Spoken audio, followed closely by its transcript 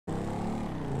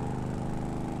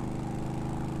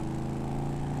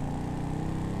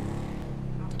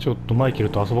ちょっとマイケル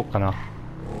と遊ぼっかな。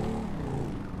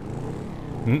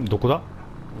どこだ？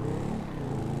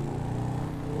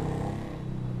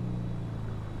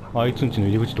あいつんちの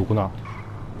入り口どこな？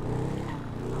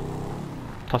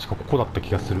確かここだった気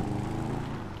がする。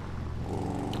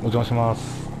お邪魔しま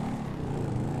す。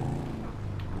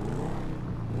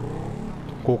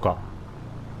こうか。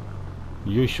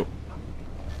よいしょ。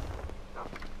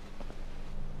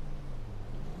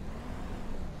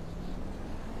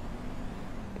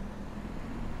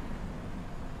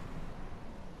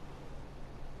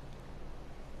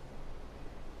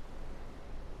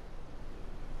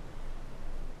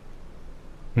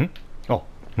あ、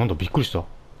なんだ、びっくりした。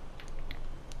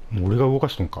俺が動か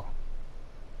しとんか。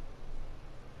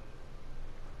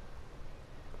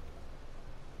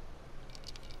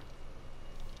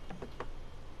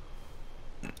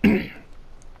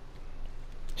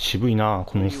渋いな、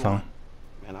このおっさん。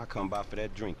Man, I come by for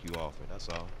that drink you offered, that's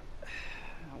all.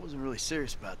 I wasn't really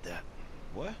serious about that.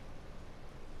 What?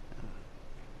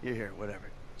 You're here,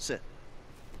 whatever. Sit.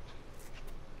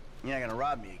 You're not gonna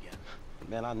rob me again.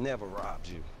 Man, I never robbed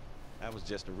you. That was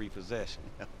just a repossession.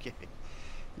 Okay.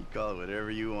 You call it whatever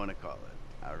you want to call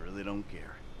it. I really don't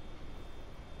care.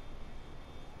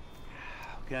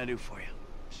 What can I do for you?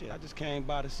 Shit, I just came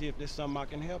by to see if there's something I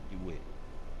can help you with.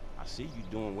 I see you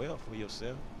doing well for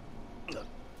yourself. Look,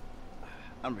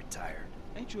 I'm retired.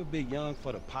 Ain't you a bit young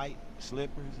for the pipe,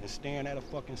 slippers, and staring at a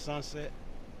fucking sunset?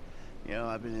 You know,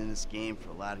 I've been in this game for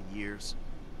a lot of years.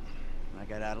 And I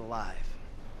got out alive.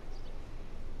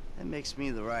 That makes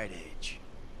me the right age.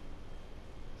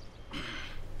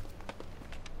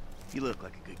 You look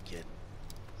like a good kid.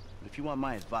 But if you want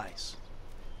my advice,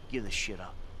 give this shit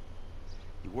up.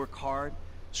 You work hard,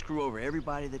 screw over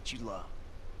everybody that you love.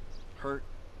 Hurt,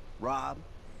 rob,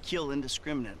 kill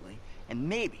indiscriminately, and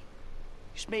maybe,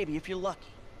 just maybe if you're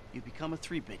lucky, you become a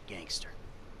 3-bit gangster.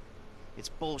 It's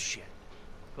bullshit.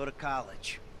 Go to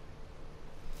college.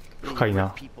 You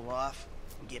rip people off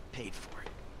and get paid for it.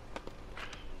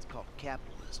 It's called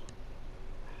capitalism.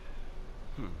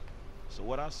 So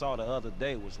what I saw the other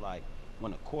day was like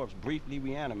when a corpse briefly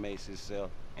reanimates itself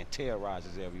and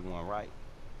terrorizes everyone, right?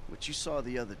 What you saw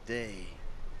the other day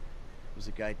was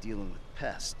a guy dealing with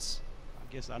pests.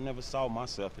 I guess I never saw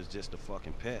myself as just a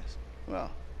fucking pest. Well,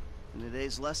 and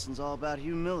today's lesson's all about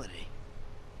humility.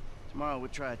 Tomorrow we'll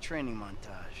try a training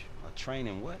montage. A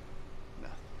training what?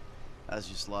 Nothing. I was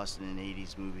just lost in an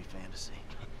 80s movie fantasy.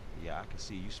 Yeah, I can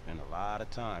see you spend a lot of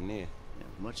time there. Yeah,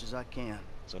 as much as I can.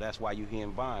 So that's why you here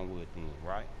in Vinewood then,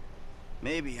 right?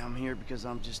 Maybe I'm here because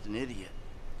I'm just an idiot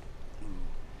who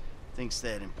thinks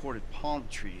that imported palm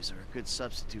trees are a good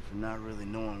substitute for not really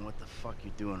knowing what the fuck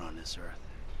you're doing on this earth.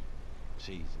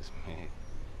 Jesus, man.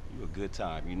 You a good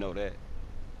time, you know that.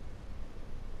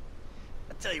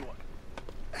 I tell you what.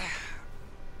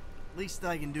 Least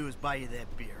I can do is buy you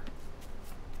that beer.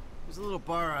 There's a little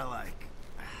bar I like.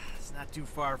 It's not too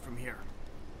far from here.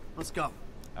 Let's go.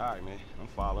 Alright, man. I'm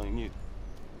following you.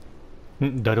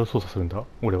 誰を操作するんだ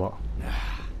俺は。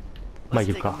マイ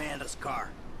ケルか。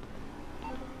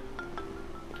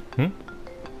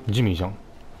ジミーじゃん。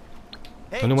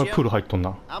なんでお前プール入っとん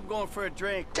な。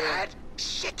Dad,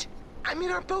 shit! I'm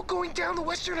in our boat going down the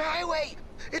Western Highway.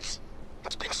 It's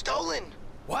been stolen.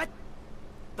 What?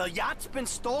 The yacht's been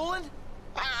stolen?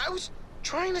 I was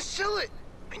trying to sell it.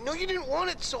 I know you didn't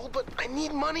want it sold, but I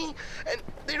need money, and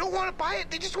they don't want to buy it.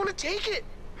 They just want to take it.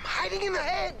 I'm hiding in the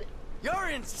head. You're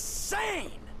insane!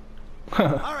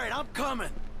 Alright, I'm coming.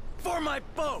 For my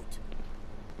boat!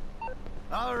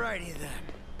 Alrighty then.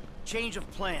 Change of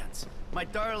plans. My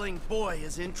darling boy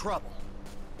is in trouble.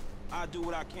 I'll do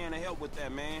what I can to help with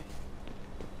that, man.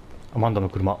 アマンダの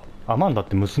車。アマンダっ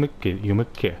て娘っけ嫁っ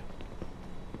け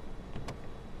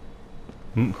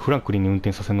フランクリンに運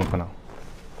転させんのかな。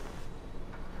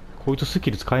こいつス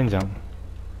キル使えんじゃん。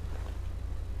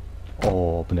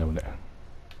おー、危ない危ない。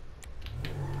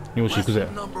よし行くぜ。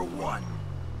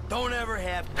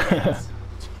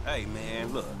Hey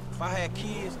man, look, if I had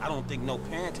kids, I don't think no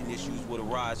parenting issues would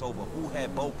arise over who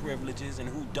had boat privileges and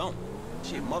who don't.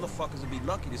 Shit, motherfuckers would be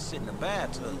lucky to sit in the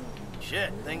bathtub.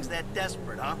 Shit, things that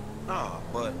desperate, huh? Nah,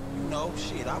 but, you know,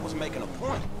 shit, I was making a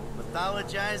point.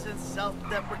 Pathologizing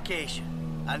self-deprecation.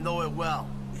 I know it well.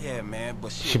 Yeah, man,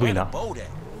 but shit, where the boat at?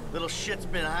 Little shit's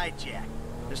been hijacked.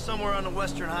 They're somewhere on the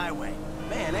Western Highway.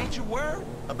 Man, ain't you worried?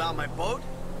 About my boat?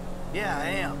 Yeah, I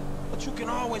am. But you can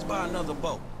always buy another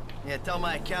boat. Yeah, tell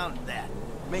my accountant that.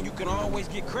 Man, you can always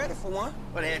get credit for one.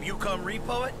 But have you come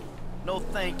repo it? No,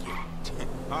 thank you.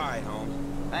 Alright, homie.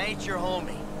 I ain't your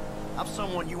homie. I'm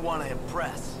someone you want to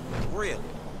impress. Really?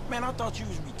 Man, I thought you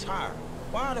was retired.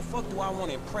 Why the fuck do I want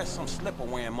to impress some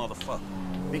slipper-wearing motherfucker?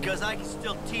 Because I can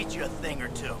still teach you a thing or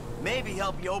two. Maybe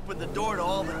help you open the door to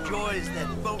all the joys that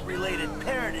boat-related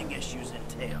parenting issues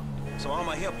entail. So I'm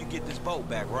gonna help you get this boat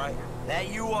back, right?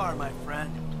 That you are, my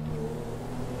friend.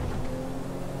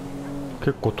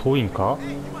 結構遠いんか。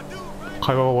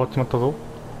会話が終わっちまったぞ。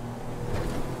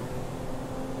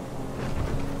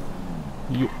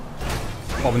よ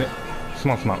っ、危ね、す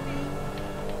まんすまん。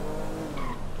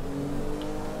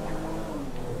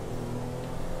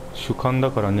主観だ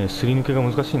からね、すり抜けが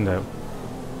難しいんだよ。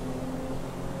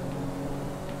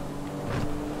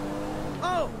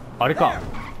あれか。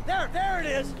There it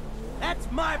is. That's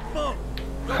my boat.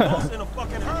 Your boat's in a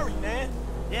fucking hurry, man.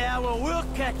 Yeah, well, we'll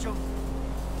catch him.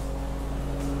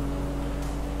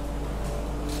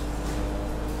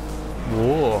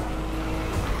 お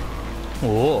お。お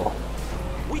お。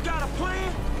We got a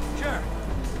plan? Sure.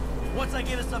 Once I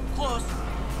get us up close,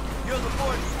 you're the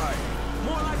boarding party.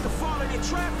 More like the fall of the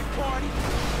traffic party.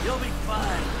 You'll be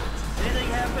fine. If anything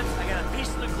happens, I got a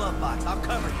piece in the glove box. I'll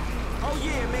cover you. Oh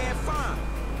yeah, man, fine.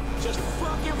 Just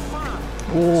fucking fine.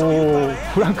 おお、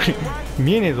フランクリン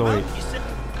見えねえぞおい。 Well, you said,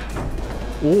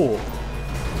 おお、 this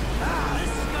is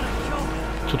gonna kill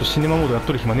me. ちょっとシネマモードやっ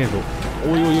とる暇ねえぞ。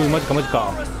おいおいおい、マジかマジ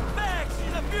か。 Respect,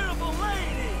 she's a beautiful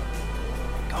lady.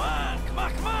 Come on, come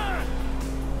on, come on.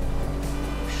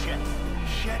 Shit,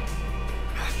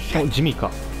 shit. お、ジミーか。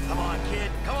 Come on,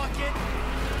 kid. Come on, kid.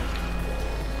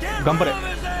 Get 頑張れ。 rid of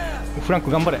his ass. フラン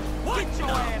ク頑張れ。 What the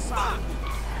fuck?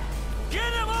 Get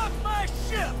him off my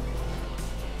ship.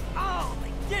 Oh,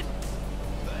 they didn't.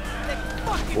 They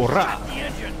fucking Ora. shot the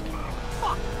engine.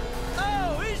 Fuck.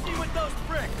 Oh, easy with those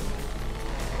bricks.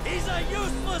 He's a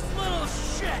useless little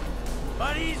shit.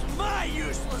 But he's my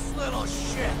useless little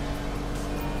shit.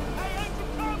 Hey, ain't you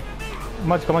talking to me?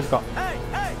 マジかマジか。 Hey,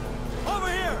 hey, over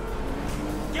here.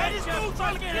 Get your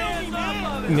fucking hands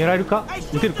off of it. 狙えるか、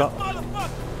撃てるか。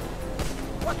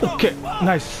オッケー、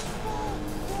ナイス。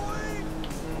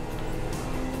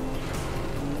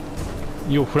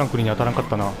ようフランクリンに当たらんかっ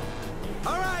たな。 All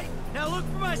right, now look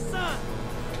for my son.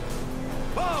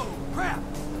 Oh, crap.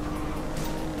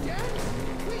 Dad?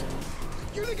 Wait,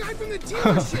 you're the guy from the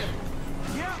dealership.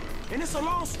 Yeah, and it's a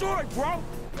long story, bro.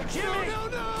 Jimmy, No,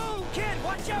 no. kid,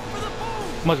 watch out for the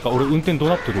boom. マジか、俺運転どう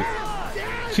なってる。 Dad,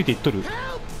 ついていっとる。 help,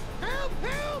 help,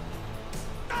 help.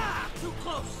 Ah, too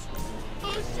close.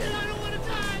 Oh shit, I don't want to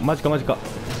die. マジかマジか。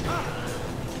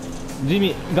ジ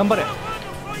ミー頑張れ。 Run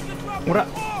before you can drop ほら。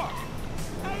 the car.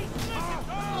 Hey,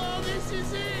 Oh, this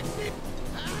is it.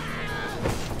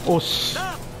 Ah, おし。 The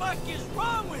fuck is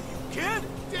wrong with you, kid?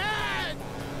 Dad.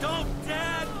 Don't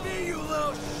dad me, you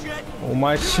little shit. お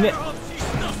前死ね。 You better hope she's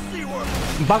still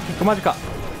seaworthy. バックかマジか。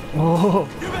おお。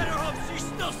 You better hope she's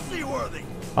still seaworthy.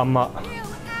 あんま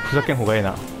ふざけん方がええ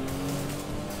な。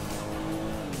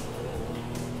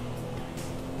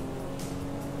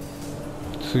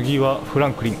次はフラ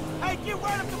ンクリン。 hey, get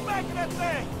right up the back of that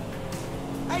thing.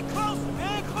 Hey, close,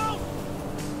 man, close.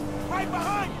 Right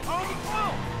behind you, homie,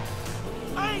 close.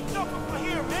 I ain't jumping from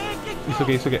here, man. Get 急 close.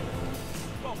 げ急げ。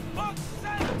 For fuck's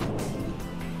sake.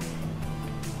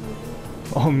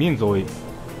 あ、見えんぞおい。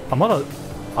あ、まだ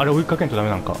あれ追いかけんとダメ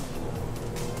なんか。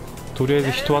とりあえ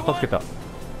ず人は助けた。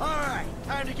 All right,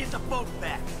 time to get the boat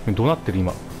back. どうなってる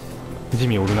今。ジ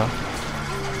ミーおるな。 Now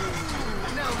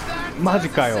that マジ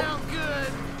かよ。 doesn't sound good.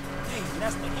 Hey,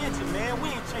 that's the engine, man. We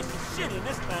ain't chasing shit in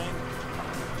this thing.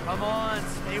 Come on,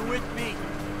 stay with me.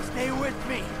 Stay with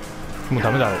me. もう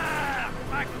ダメだろ。 Ah,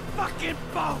 my fucking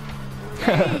boat.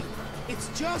 Hey, it's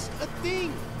just a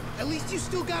thing. At least you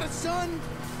still got a son.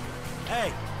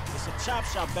 Hey, it's a chop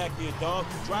shop back there, dog.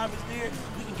 The driver's there.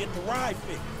 We can get the ride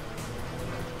fixed.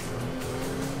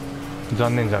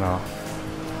 残念じゃな。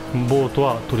ボート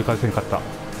は取り返せんかった。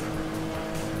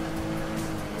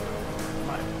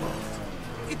 My boat.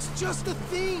 It's just a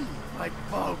thing. My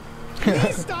boat.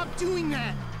 Please stop doing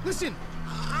that. Listen,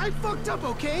 I fucked up,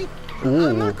 okay? Ooh.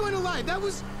 I'm not going to lie. That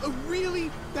was a really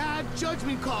bad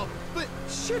judgment call. But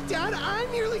shit, Dad, I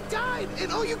nearly died.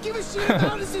 And all you give a shit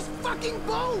about is this fucking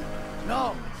boat.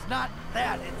 No, it's not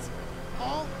that. It's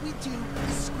All we do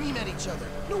is scream at each other.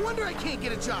 No wonder I can't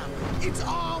get a job. It's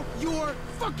all your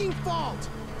fucking fault.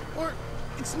 Or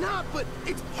it's not, but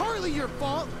it's partly your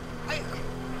fault. I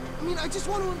mean, I just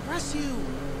want to impress you.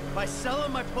 by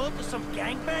selling my boat to some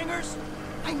gangbangers.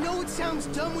 I know it sounds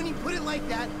dumb when you put it like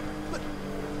that, but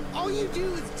all you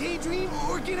do is daydream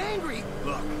or get angry.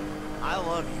 Look, I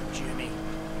love you, Jimmy,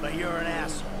 but you're an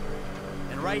asshole.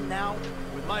 And right now,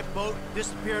 with my boat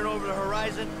disappearing over the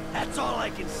horizon, that's all I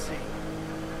can see.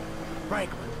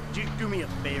 Franklin, would you do me a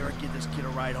favor and give this kid a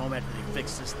ride home after they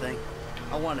fix this thing?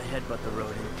 I want to headbutt the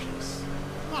road in peace.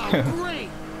 Oh, great!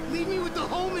 Leave me with the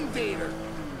home invader.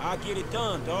 I'll get it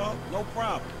done, dog. No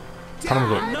problem.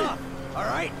 Dad! Enough! All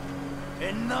right?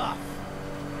 Enough!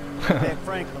 Hey,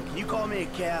 Franklin, can you call me a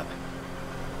cab?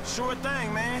 Sure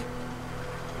thing, man.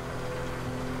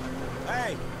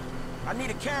 Hey, I need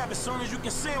a cab as soon as you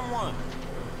can send one.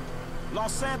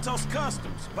 Los Santos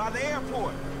Customs, by the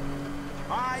airport.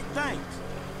 All right, thanks.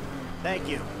 Thank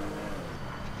you.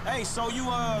 Hey, so you,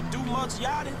 do much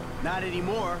yachting? Not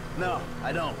anymore. No,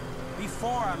 I don't.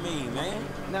 Before, I mean, man.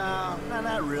 No,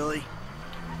 not really.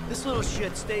 This little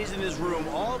shit stays in his room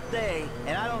all day,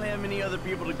 and I don't have many other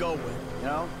people to go with, you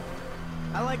know?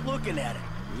 I like looking at it.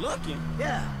 Looking?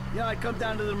 Yeah, you know, I'd come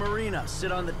down to the marina,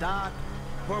 sit on the dock,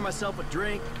 pour myself a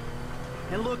drink,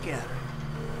 and look at her.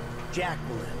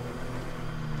 Jacqueline.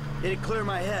 It'd clear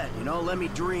my head, you know, let me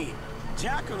dream.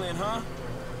 Jacqueline, huh?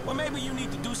 Well, maybe you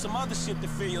need to do some other shit to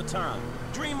fill your time.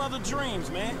 Dream other dreams,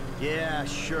 man. Yeah,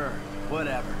 sure.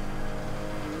 Whatever.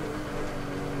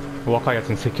 若いやつ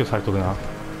に説教されとるな。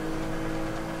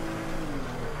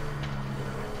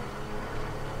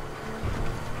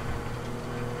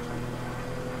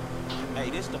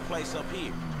Hey, this the place up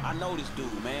here. I know this dude,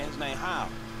 man. His name Hal.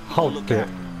 ハオって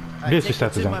レースした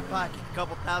やつじゃん。 My pocket, a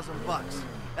couple $1,000.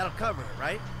 That'll cover it,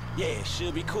 right? Yeah, it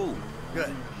should be cool. Good.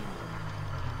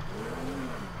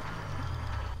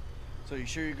 So you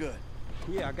sure you're good?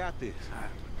 Yeah, I got this.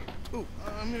 Ooh,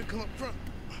 I'm gonna come up front.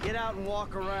 Get out and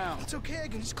walk around. It's okay, I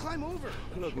can just climb over.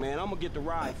 Look, man, I'm gonna get the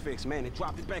ride fixed, man, and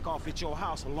drop it back off at your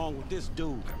house along with this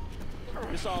dude.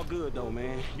 It's all good, though,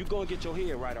 man. You go and get your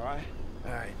head right, all right?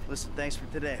 All right. Listen, thanks for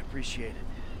today. Appreciate it.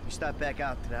 You stop back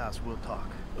out to the house, we'll talk.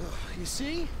 You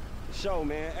see? Show,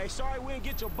 man. Hey, sorry we didn't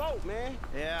get your boat, man.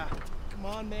 Yeah. Come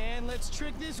on, man, let's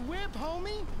trick this whip,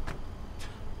 homie.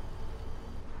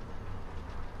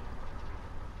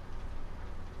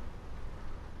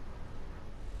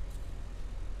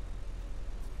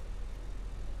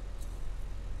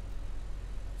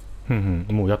うん、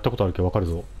もうやったことあるけどわかる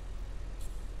ぞ。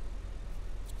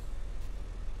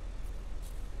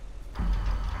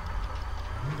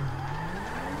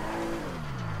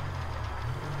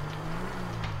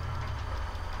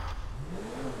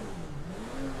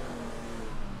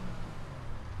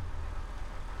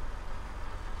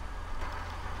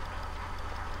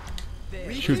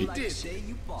修理。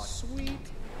 Sweet.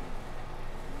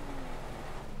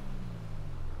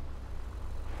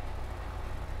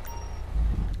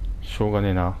 しょうがね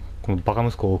えな。このバカ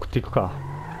息子を送っていくか。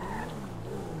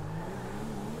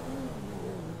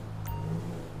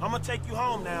I'm gonna take you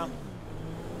home now.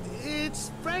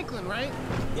 It's Franklin, right?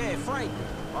 Yeah, Franklin,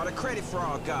 or the credit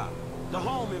fraud guy, the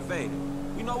home invader.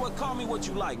 You know what? Call me what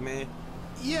you like, man.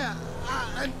 Yeah,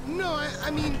 no,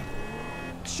 I mean,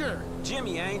 sure,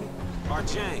 Jimmy, ain't it? Or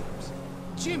James?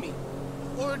 Jimmy.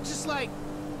 Or just like,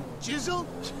 Jizzle?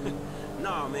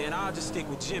 Nah, man, I'll just stick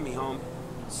with Jimmy, homie.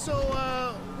 So,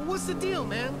 what's the deal,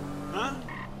 man? Huh?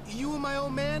 You and my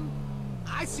old man?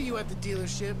 I see you at the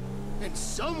dealership, and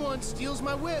someone steals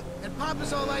my whip, and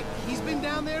Papa's all like, he's been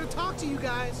down there to talk to you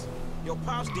guys. Your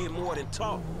pops did more than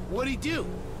talk. What'd he do?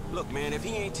 Look, man, if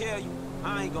he ain't tell you,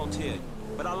 I ain't gonna tell you.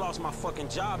 But I lost my fucking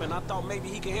job, and I thought maybe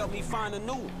he could help me find a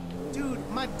new one. Dude,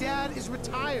 my dad is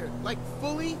retired, like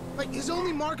fully. Like his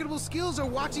only marketable skills are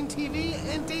watching TV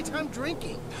and daytime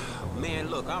drinking. Man,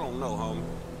 look, I don't know, homie.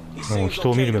 He もう seems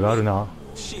人を見る目がある okay. な。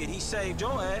 Shit, he saved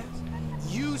your ass.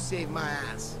 You saved my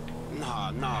ass.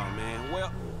 Nah, man.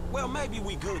 Well, maybe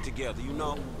we good together, you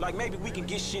know? Like, maybe we can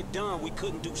get shit done we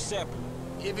couldn't do separate.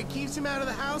 If it keeps him out of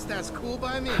the house, that's cool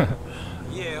by me.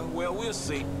 Yeah, well, we'll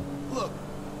see. Look,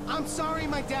 I'm sorry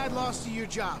my dad lost you your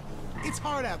job. It's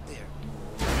hard out there.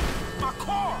 My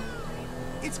car!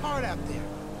 It's hard out there.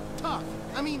 Tough.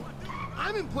 I mean,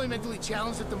 I'm employmentally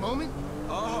challenged at the moment.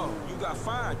 Oh, you got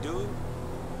fired, dude.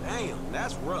 Damn,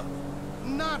 that's rough.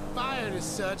 Not fired as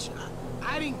such.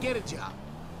 I didn't get a job.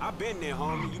 I've been there,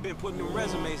 homie. You've been putting them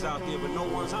resumes out there, but no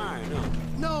one's hiring them.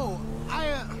 No,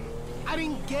 I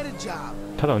didn't get a job.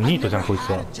 ただのニートじゃん I こいつ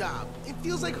never は。 had a job. It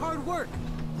feels like hard work.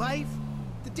 Life,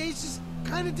 the days just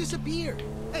kind of disappear.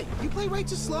 Hey, you play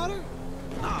Righteous Slaughter?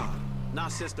 Nah,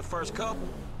 not since the first couple.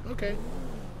 Okay.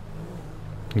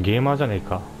 ゲーマーじゃねえ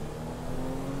か。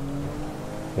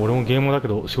俺もゲームだけ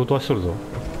ど仕事はしとるぞ。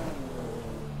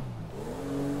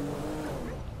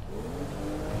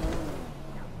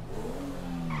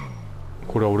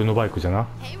これは俺のバイクじゃな。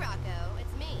 Hey Rocco,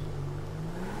 it's me.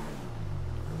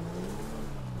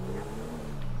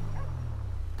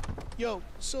 Yo,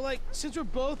 so like, since we're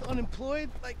both unemployed,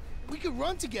 like, we could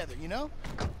run together, you know?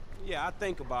 Yeah, I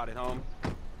think about it, homie.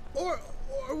 Or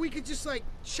we could just like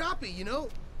shop it, you know?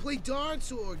 Play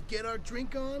darts or get our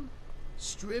drink on.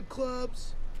 Strip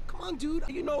clubs. Come Come on, dude.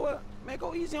 You know what? Man,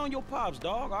 go easy on your pops,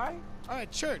 dog, all right? All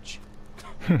right, church.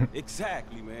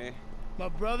 Exactly, man. My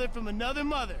brother from another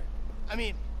mother. I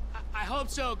mean, I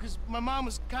hope so, because my mom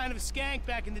was kind of a skank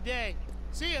back in the day.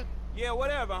 See ya. Yeah,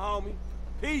 whatever, homie.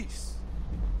 Peace.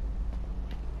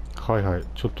 はいはい、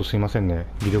ちょっとすいませんね、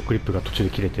ビデオクリップが途中で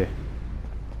切れて。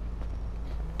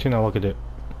てなわけで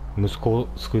息子を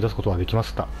救い出すことができま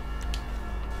した。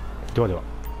ではでは。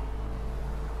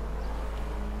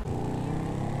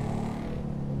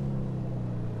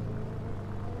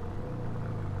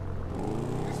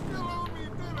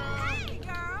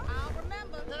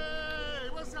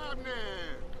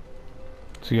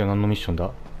次は何のミッション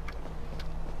だ？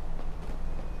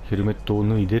ヘルメットを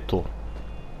脱いでと。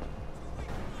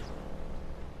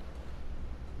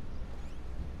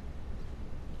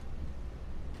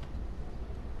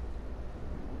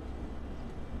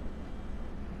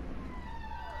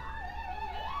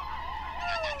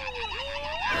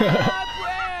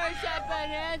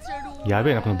や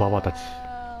べえなこのババアたち。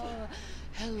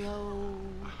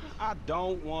I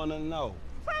don't wanna know.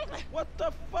 Franklin! What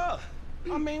the fuck?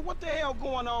 I mean, what the hell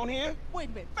going on here? Wait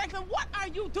a minute, Franklin, what are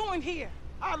you doing here?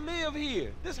 I live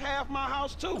here. This half my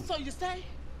house too. So you say?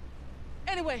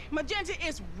 Anyway, Magenta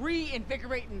is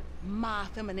reinvigorating my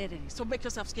femininity. So make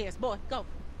yourself scarce, boy. Go.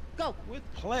 Go. With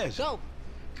pleasure. Go.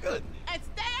 Goodness. And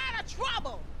stay out of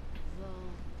trouble.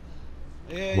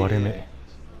 Yeah, What yeah.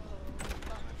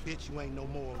 Bitch, you ain't no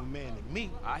more of a man than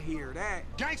me. I hear that.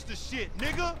 Gangster shit,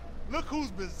 nigga. Look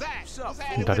who's back. What's up, What's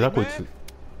happening 誰だ with こ it, いつ。 man?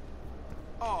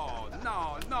 Oh,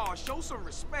 no. Show some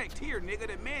respect here, nigga.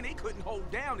 That man, they couldn't hold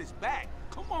down his back.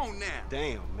 Come on now.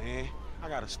 Damn, man. I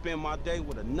gotta spend my day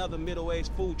with another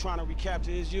middle-aged fool trying to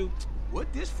recapture his youth.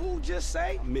 What this fool just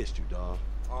say? I missed you, dawg.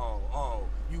 Oh,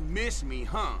 you missed me,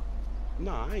 huh?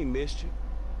 Nah, I ain't missed you.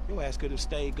 Your ass could have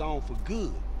stayed gone for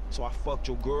good. So I fucked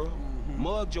your girl,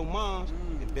 mugged your moms,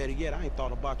 and better yet, I ain't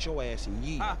thought about your ass in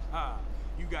years. Ha ha.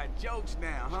 You got jokes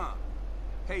now, huh?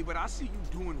 Hey, but I see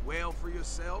you doing well for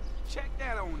yourself. Check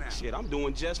that on out. Shit, I'm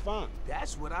doing just fine.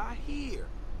 That's what I hear.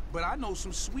 But I know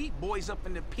some sweet boys up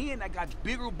in the pen that got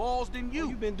bigger balls than you.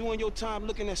 You been doing your time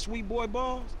looking at sweet boy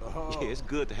balls? Yeah, it's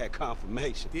good to have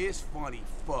confirmation. This funny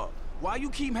fuck. Why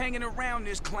you keep hanging around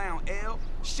this clown, L?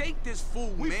 Shake this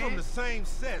fool, We man. from the same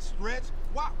set, Stretch.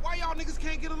 Why y'all niggas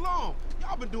can't get along?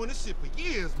 Y'all been doing this shit for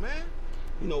years, man.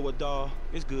 You know what, dawg?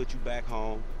 It's good you back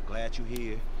home. Glad you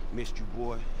here. Missed you,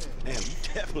 boy. Damn, you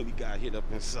definitely got hit up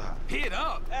inside. Hit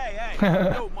up? Hey.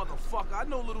 Yo, motherfucker, I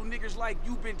know little niggas like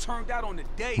you been turned out on the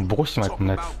day. Talking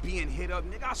about being hit up,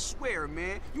 nigga, I swear,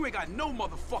 man. You ain't got no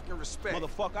motherfucking respect.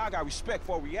 Motherfucker, I got respect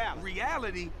for reality.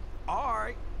 Reality?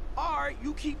 Alright,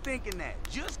 you keep thinking that.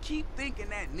 Just keep thinking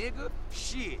that, nigga.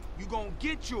 Shit, you gonna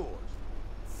get yours.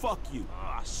 Fuck you.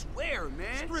 I swear,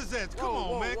 man. Strizette, come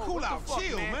on, man. Cool what out. the fuck,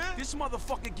 Chill, man. This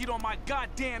motherfucker get on my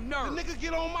goddamn The nerves. nigga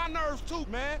get on my nerves, too,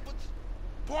 man.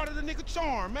 Part of the nigga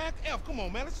charm, man. F, come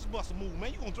on, man. Let's just bust a move,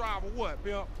 man. You gonna drive or what,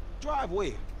 pimp? Drive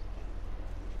where?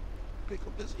 Pick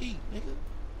up this heat, nigga.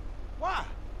 Why?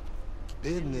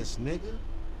 Business, nigga.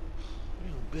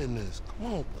 Real business.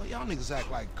 Come on, bro. Y'all niggas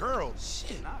act like girls.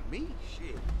 Shit. Not me,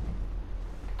 shit.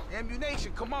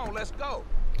 Ammunition, come on, let's go.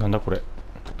 なんだこれ。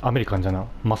アメリカンじゃな。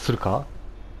マッスルか？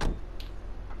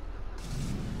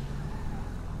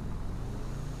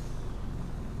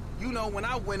 You know, when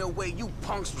I went away, you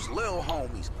punks was little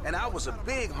homies, and I was a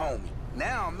big homie.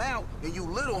 Now I'm out, and you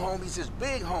little homies is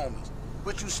big homies.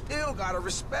 But you still gotta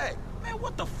respect. Man,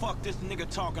 what the fuck this nigga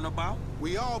talking about?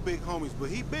 We all big homies, but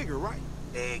he bigger, right?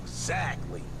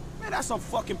 Exactly. Man, that's some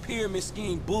fucking pyramid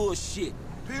scheme bullshit.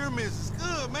 Pyramids is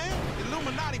good, man.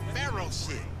 Illuminati pharaoh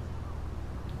shit.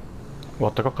 終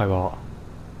わったか会話は。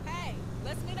 Hey,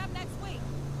 let's meet up next week.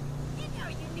 You know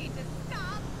you need to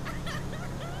stop.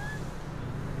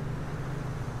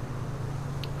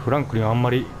 フランクリンはあんま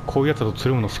りこういうやつとつ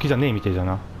るむの好きじゃねえみたいだ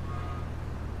な。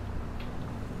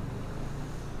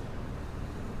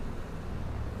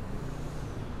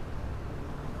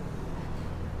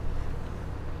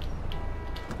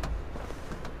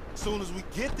As soon as we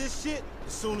get this shit,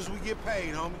 as soon as we get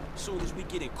paid, homie. As soon as we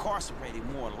get incarcerated,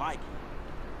 more like it.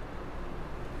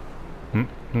 ん？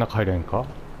中入れんか？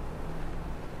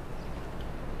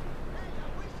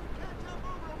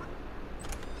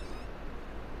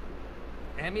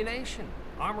 Ammunition.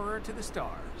 Armorer to the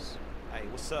stars. Hey,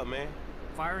 what's up, man?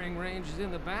 Firing range is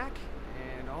in the back,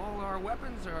 and all our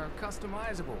weapons are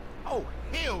customizable. Oh,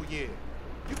 hell yeah.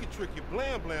 You can trick your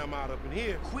blam blam out up in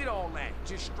here. Quit all that.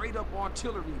 Just straight up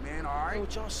artillery, man, all Hey, right?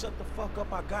 would y'all shut the fuck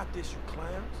up? I got this, you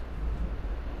clowns.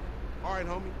 All right,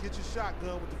 homie, get your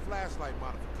shotgun with the flashlight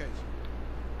modification.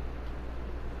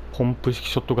 ポンプ式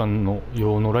ショットガンの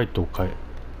用のライトを変え。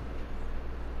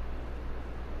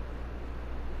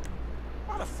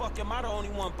fuck am I the only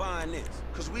one buying this?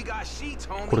 Cause we got sheets,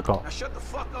 homie. これか。 Now shut the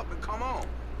fuck up and come on.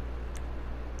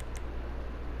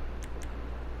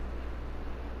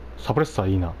 サプレッサー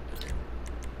いいな。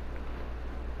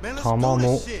 Man, let's 弾 do も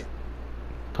this shit.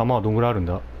 弾はどんぐらいあるん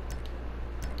だ。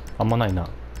あんまないな。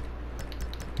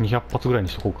200発ぐらいに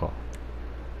しとこうか。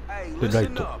 Hey, The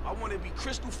listen light. up. I want to be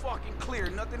crystal fucking clear.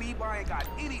 Nothing anybody ain't got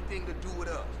anything to do with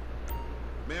us.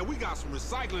 Man, we got some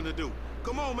recycling to do.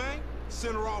 Come on, man.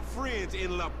 Send her off friends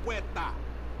in La Puerta.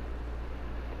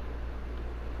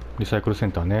 リサイクルセ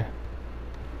ンターね。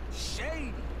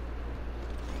 Shady.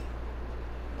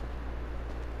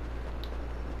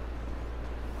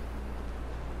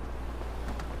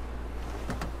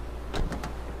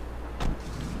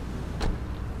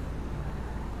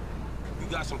 You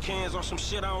got some cans or some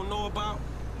shit I don't know about?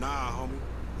 Nah, homie.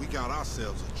 We got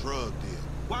ourselves a drug deal.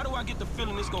 Why do I get the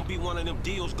feeling it's gonna be one of them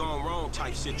deals gone wrong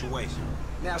type situation?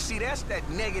 Now, see, that's that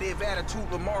negative attitude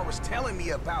Lamar was telling me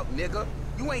about, nigga.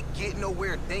 You ain't getting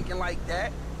nowhere thinking like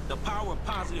that. The power of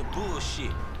positive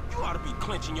bullshit. You ought to be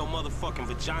clenching your motherfucking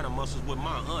vagina muscles with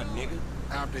my aunt, nigga.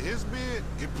 After his bid,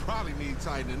 it probably needs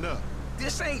tightening up.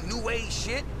 This ain't new age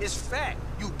shit. It's fact.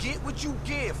 You get what you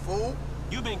give, fool.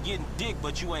 You been getting dick,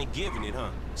 but you ain't giving it, huh?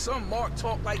 Some Mark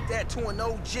talk like that to an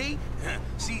OG.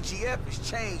 CGF has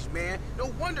changed, man.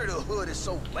 No wonder the hood is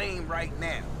so lame right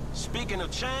now. Speaking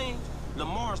of change,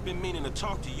 Lamar's been meaning to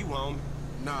talk to you, homie.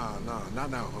 Nah, not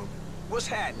now, homie. What's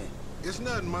happening? It's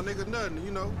nothing, my nigga, nothing,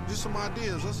 you know. Just some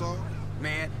ideas, that's all.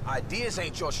 Man, ideas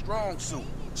ain't your strong suit,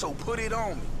 so put it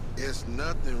on me. It's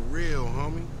nothing real,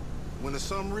 homie. When it's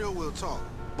something real, we'll talk.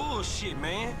 Bullshit,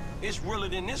 man. It's realer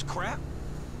than this crap.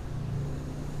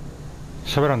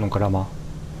 喋らんのかラマ。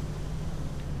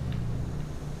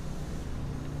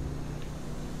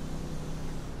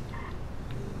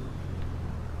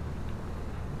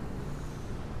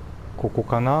ここ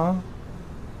かな。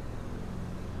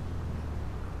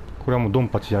これはもうドン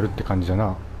パチやるって感じだ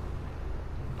な。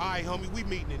Alright, homie, we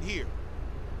meeting in here.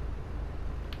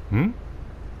 ん？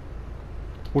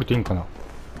降りていいんかな。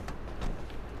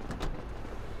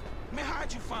 Man,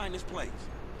 how'd you find this place?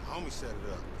 Homie set it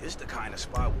up. It's the kind of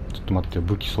spot ちょっと待ってよ、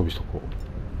武器装備しとこ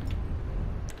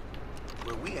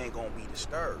where we ain't gonna be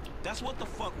disturbed. That's what the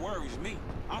fuck worries me.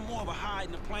 I'm more of a hide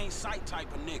in the plain sight type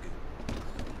of nigga.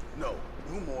 No,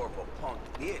 you more of a punk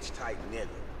bitch type nigga.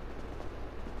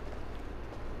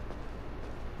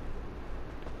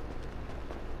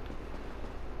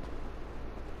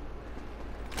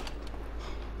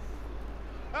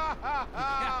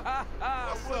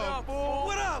 What's up, fool?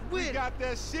 What up with We it? got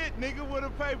that shit, nigga, with a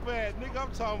paper at. Nigga,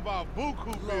 I'm talking about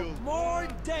buku bills. Lamar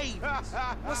Davis.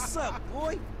 What's up,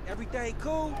 boy? Everything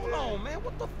cool? Hold on, man.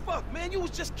 What the fuck, man? You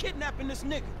was just kidnapping this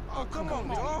nigga. Oh, come on,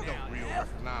 dog. now, Don't real F.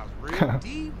 recognize real.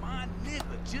 D, my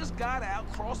nigga, just got out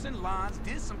crossing lines,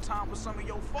 did some time with some of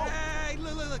your folks. Hey,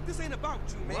 look. This ain't about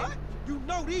you, man. What? You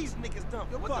know these niggas done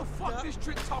Yo, what the fuck up. this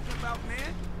trick talking about,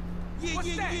 man? Yeah.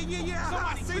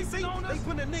 Somebody See? creeping on us?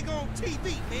 They put a nigga on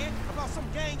TV, man, about some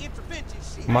gang intervention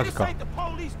shit. Mazi This ka. ain't the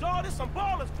police, dog. This some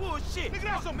ballers bullshit. Nigga,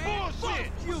 that's some man. bullshit.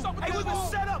 Fuck you. Hey, we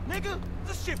was set up, nigga.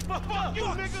 This shit fucked up. you,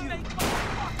 Fuck nigga. Ain't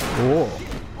う。おお、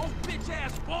 Oh, bitch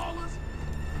ass ballers.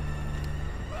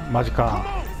 マジ Come か。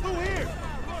 on, through here.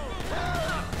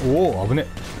 おお、危ね。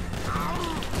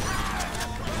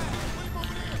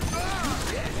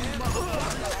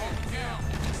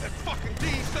 That fucking D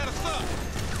set us up.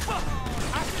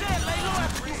 I said lay low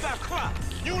after you got cropped.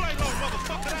 You lay low,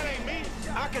 motherfucker. That ain't me.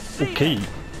 I can オ see ッケー。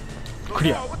ク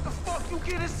リア。 Yo, what the fuck you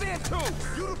get us into?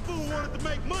 You the fool wanted to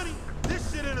make money.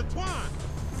 This shit intertwined.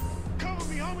 Cover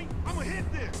me, homie. I'ma hit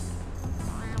this.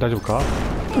 大丈夫か。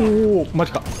おお、マ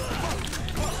ジか。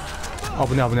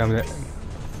危ね。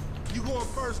 You going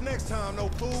first next time, no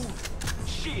fool.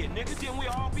 shit, nigga. Then we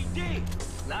all be dead.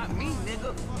 Not me,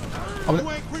 nigga. You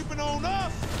ain't creeping on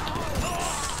us.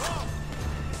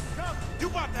 You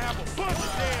about to have a bunch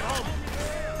of dead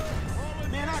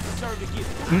homies. Man, I deserve to get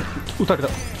撃たれた。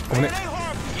危 Man, ね it。ain't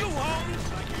hard for you, homie.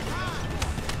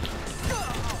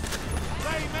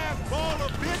 Lame ass ball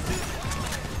of bitches.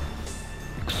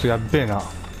 クソやっべえな。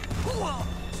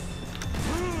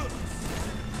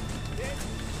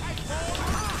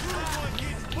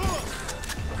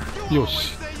よ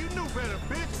し。 You knew better,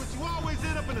 bitch, but you always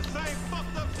end up in the same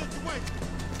fucked up situation.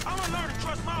 I'm gonna learn to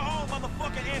trust my own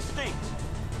motherfucking instincts.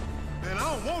 Man,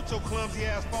 I don't want your clumsy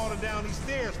ass falling down these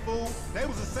stairs, fool. They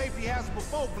was a safety hazard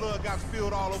before blood got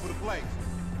spilled all over the place.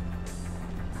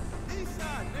 East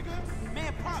side, nigga.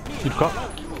 Man, pop me. いるか。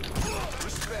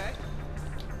 Respect.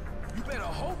 You better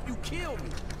hope you kill me.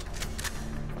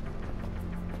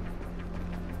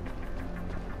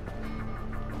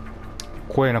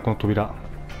 怖えなこの扉。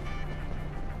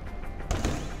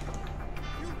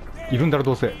いるんだろ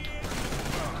どうせ。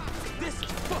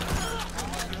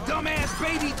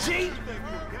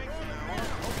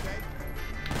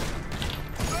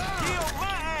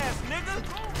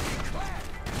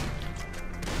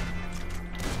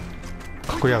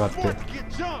隠れやがって。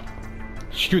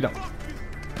手榴弾。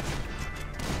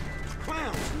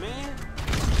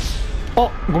あ、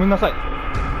ごめんなさい。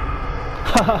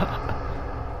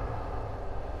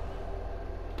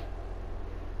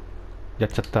や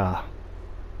っちゃった。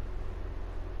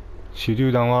手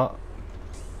榴弾は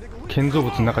建造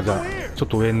物の中じゃちょっ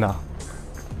と上んな。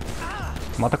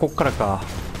またこっからか。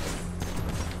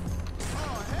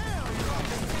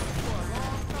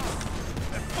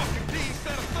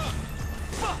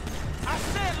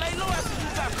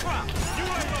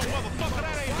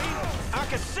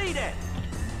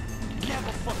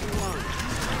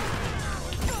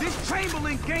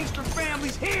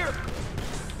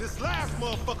This last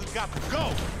motherfucker got to go.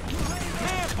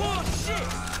 Man, bullshit!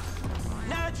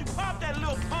 Now that you popped that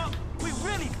little punk, we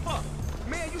really fucked.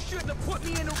 Man, you shouldn't have put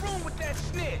me in the room with that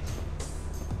snitch.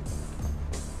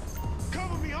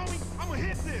 Cover me, homie. I'ma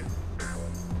hit this.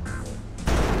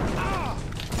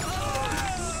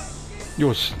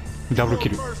 よし、ダブルキ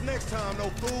ル。 First next time,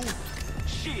 no fool.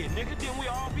 Shit, nigga, then we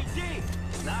all be dead.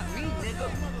 Not me, nigga.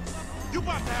 You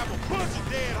about to have a bunch of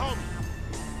dead homies.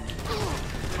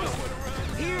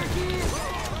 Here again.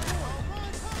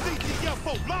 CTF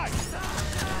for life.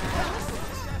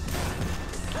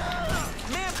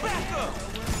 Man, back up.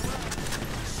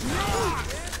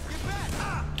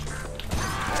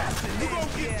 You gon'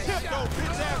 get chipped, though,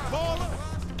 bitch ass baller.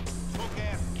 Punk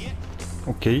ass get. オ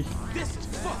ッケー。 This is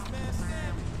fucked.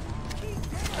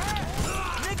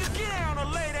 Nigga, get down or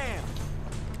lay down.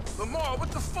 Lamar,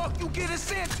 what the fuck you get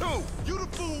us into? You the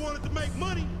fool wanted to make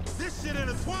money. This shit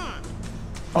intertwined.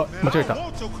 あ、 Man, 間違え I た。 don't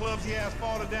want your clumsy ass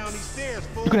falling down these stairs,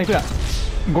 fool. 行くな行くな。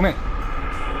ごめん。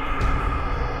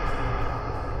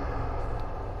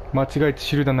間違えて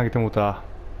手榴弾投げてもうた。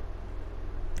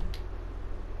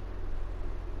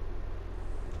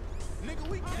 Nigga,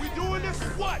 we doing this or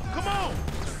what? Come on.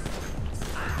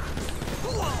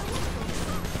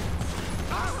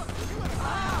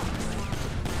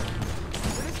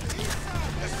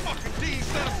 This fucking D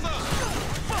set us up.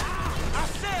 I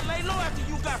said lay low after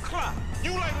you got clocked.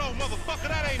 You lay low, motherfucker.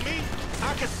 That ain't me.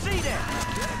 I can see that.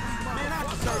 Man, I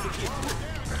deserve to get put.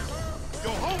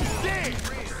 Your homie's dead.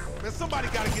 Man, somebody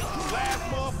gotta get this last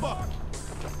motherfucker.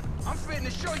 I'm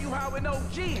finna show you how an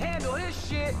OG handle his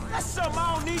shit. That's something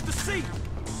I don't need to see.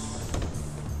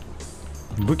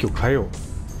 武器を変えよう。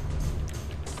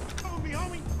 Cover me,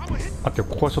 homie. I'ma hit あって、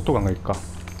ここはショットガンがいいか。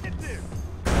 this.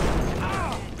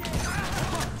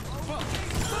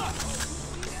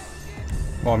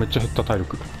 あ、めっちゃ減った体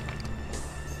力。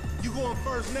 You going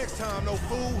first next time, no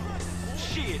fool.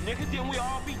 Shit, nigga, then we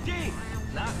all be dead.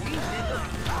 Not me, nigga.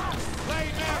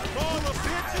 Lay down, baller,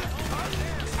 bitches.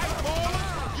 Hey, baller,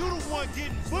 you the one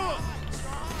getting booked.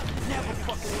 Never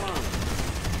fucking learn.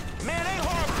 Man, ain't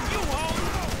hard for you, homie.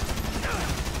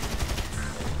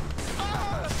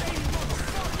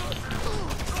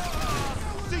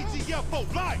 CTF for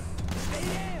life.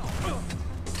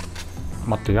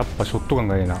 待って、やっぱショットガン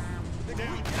がええな。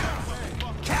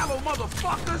 Callow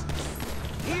motherfuckers.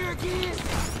 Here again.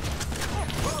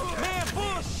 Man,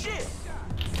 bullshit.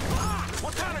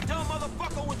 What kind of dumb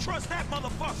motherfucker would trust that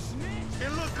motherfucker?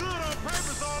 It look good on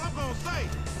paper, is all I'm gonna say.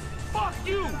 Fuck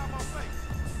you.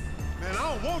 Man, I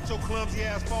don't want your clumsy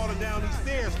ass falling down these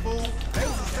stairs, fool. They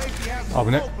was a safety hazard Oh,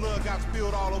 before blood got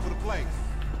spilled all over the place.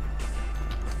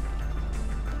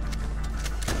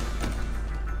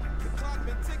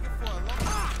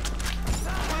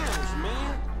 Clowns,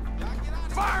 man.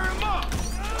 Fire him up.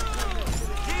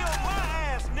 Kill my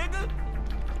ass, nigga.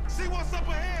 See what's up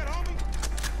ahead, homie.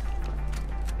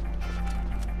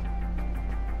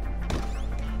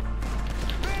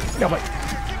 やばい。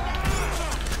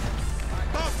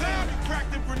 About time you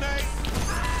cracked them grenade.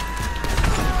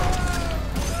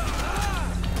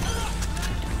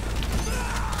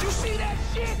 You see that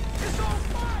shit? It's on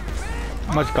fire,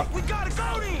 man. マジか。 We gotta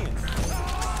go then.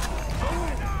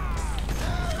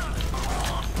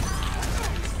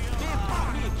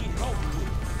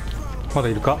 まだ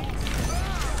いるか。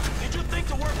 Did you think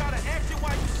to work out an exit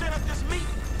while you set up this meet?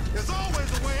 There's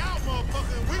always a way out,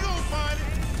 motherfucker, and we gonna find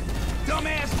it.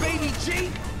 Dumbass baby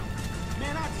G.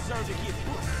 Man, I deserve to get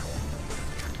put.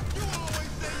 You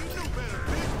always say you knew better,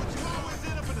 bitch, but you always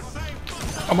end up in the same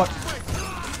fucked up あ、ま、 I'm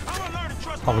gonna learn to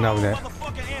trust 危ない危ない。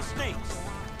 motherfucking instincts.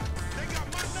 They got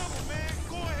my number, man.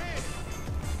 Go ahead.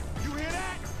 You hear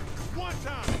that? One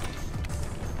time.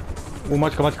 お、マ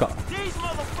ジかマジか。 These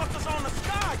motherfuckers on the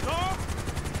sky, dog.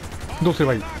 どうすれ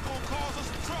ばいい。 Not gonna cause us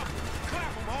some trouble.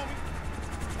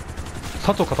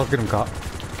 札を片付けるんか。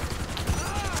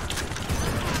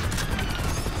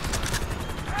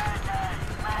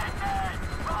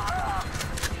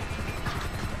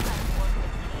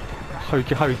早行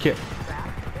け早行け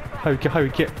早行け早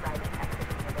行け。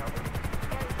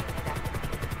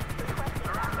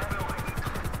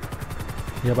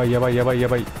やばいやばいやばいや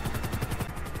ばい。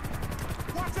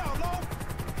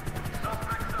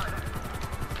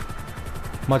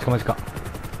マジかマジか。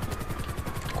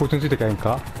こいつについてきゃいいん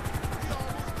か。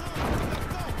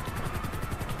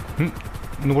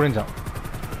登れんじゃん。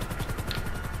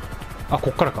あ、こ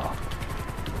っからか。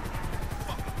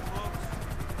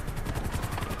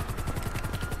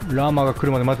ラーマが来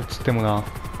るまで待てっつってもな、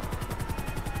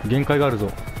限界がある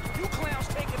ぞ。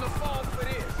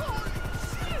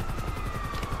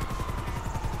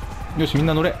よしみん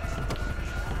な乗れ。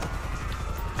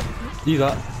いい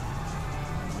ざ。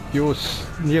よし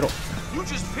逃げろ。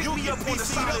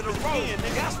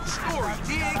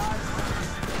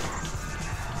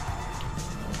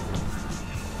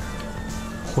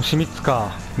星3つ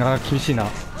か、なかなか厳しいな。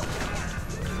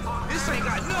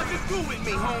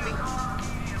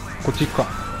こっち行くか。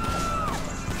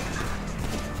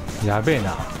やべえ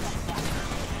な。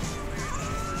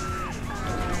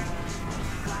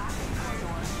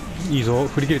いいぞ、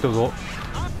振り切れてるぞ。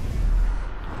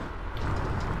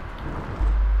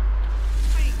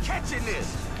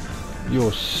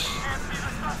よし。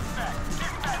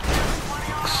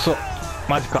くそ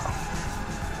マジか。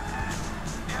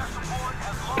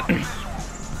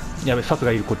やべ、サツ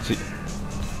がいるこっち。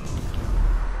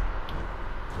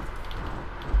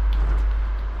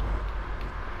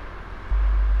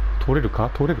通れるか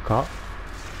通れるか。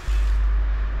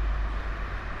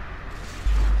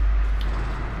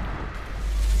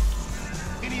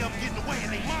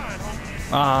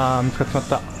あー見つかってしまっ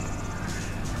た。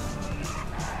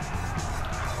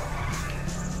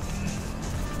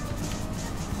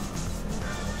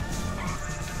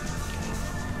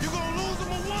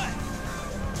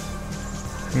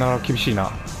なかなか厳しい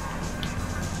な。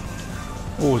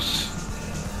おし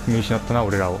見失ったな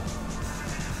俺らを。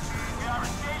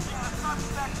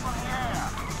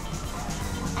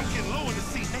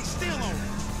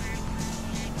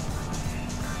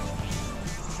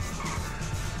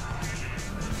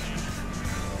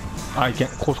あ、いけん。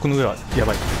高速の上はや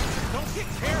ばい。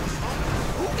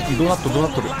どうなっとるどうな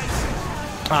っとる。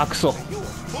あーくそ。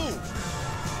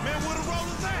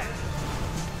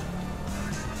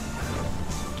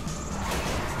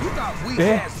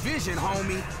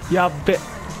やっべ。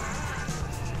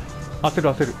焦る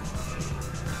焦る。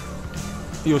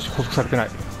よし捕捉されてない。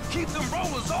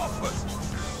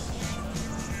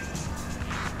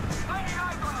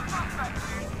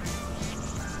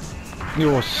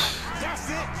よし。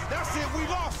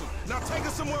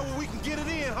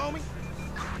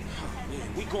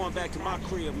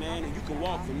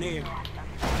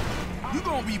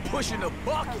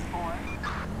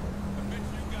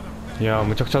いやー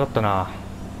むちゃくちゃだったな。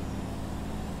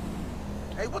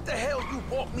Hey, what the hell you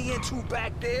walked me into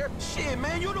back there? Shit,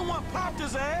 man, you the one popped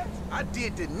his ass. I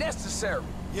did the necessary.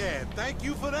 Yeah, thank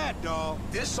you for that, dawg.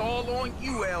 This all on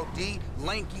you, LD,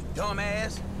 lanky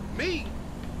dumbass. Me?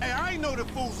 Hey, I ain't know the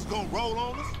fools was gonna roll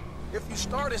on us. If you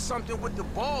started something with the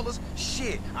ballers,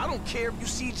 shit, I don't care if you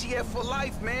CGF for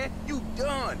life, man. You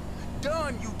done.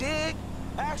 Done, you dig?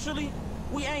 Actually,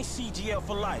 we ain't CGL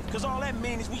for life, cause all that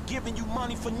means is we giving you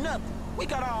money for nothing. We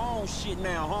got our own shit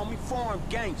now, homie. Foreign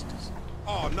gangsters.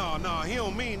 Oh, no, he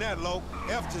don't mean that, Lo.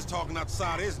 F just talking out the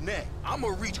side of his neck. I'ma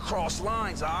reach cross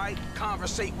lines, alright?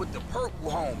 Conversate with the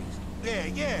purple homies.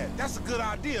 Yeah, that's a good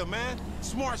idea, man.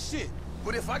 Smart shit.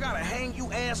 But if I gotta hang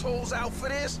you assholes out for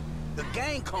this, the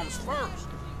gang comes first.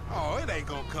 Oh, it ain't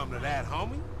gonna come to that,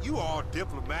 homie. You all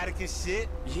diplomatic and shit.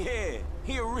 Yeah,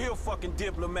 he a real fucking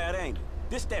diplomat, ain't he?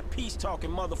 This that peace-talking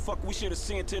motherfucker we should have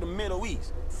sent to the Middle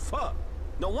East. Fuck.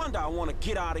 No wonder I want to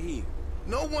get out of here.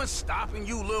 No one's stopping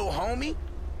you, little homie.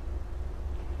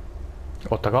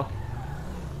 おったか。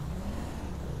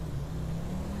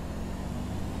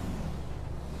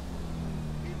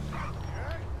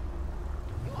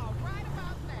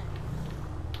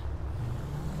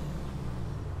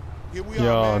い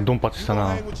やードンパチした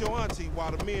な。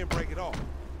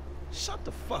 Shut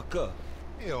the fuck up.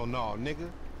 Hell no, nigga.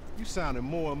 You sounding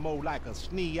more and more like a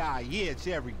snee-eye itch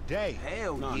every day.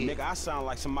 Hell Nah, yeah. nigga, I sound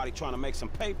like somebody trying to make some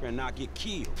paper and not get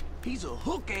killed. He's a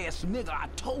hook-ass nigga, I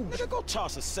told you. Nigga, go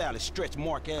toss a salad, stretch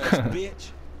mark ass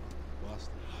bitch.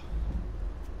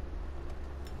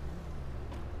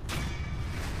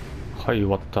 はい終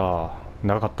わった。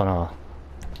長かったな。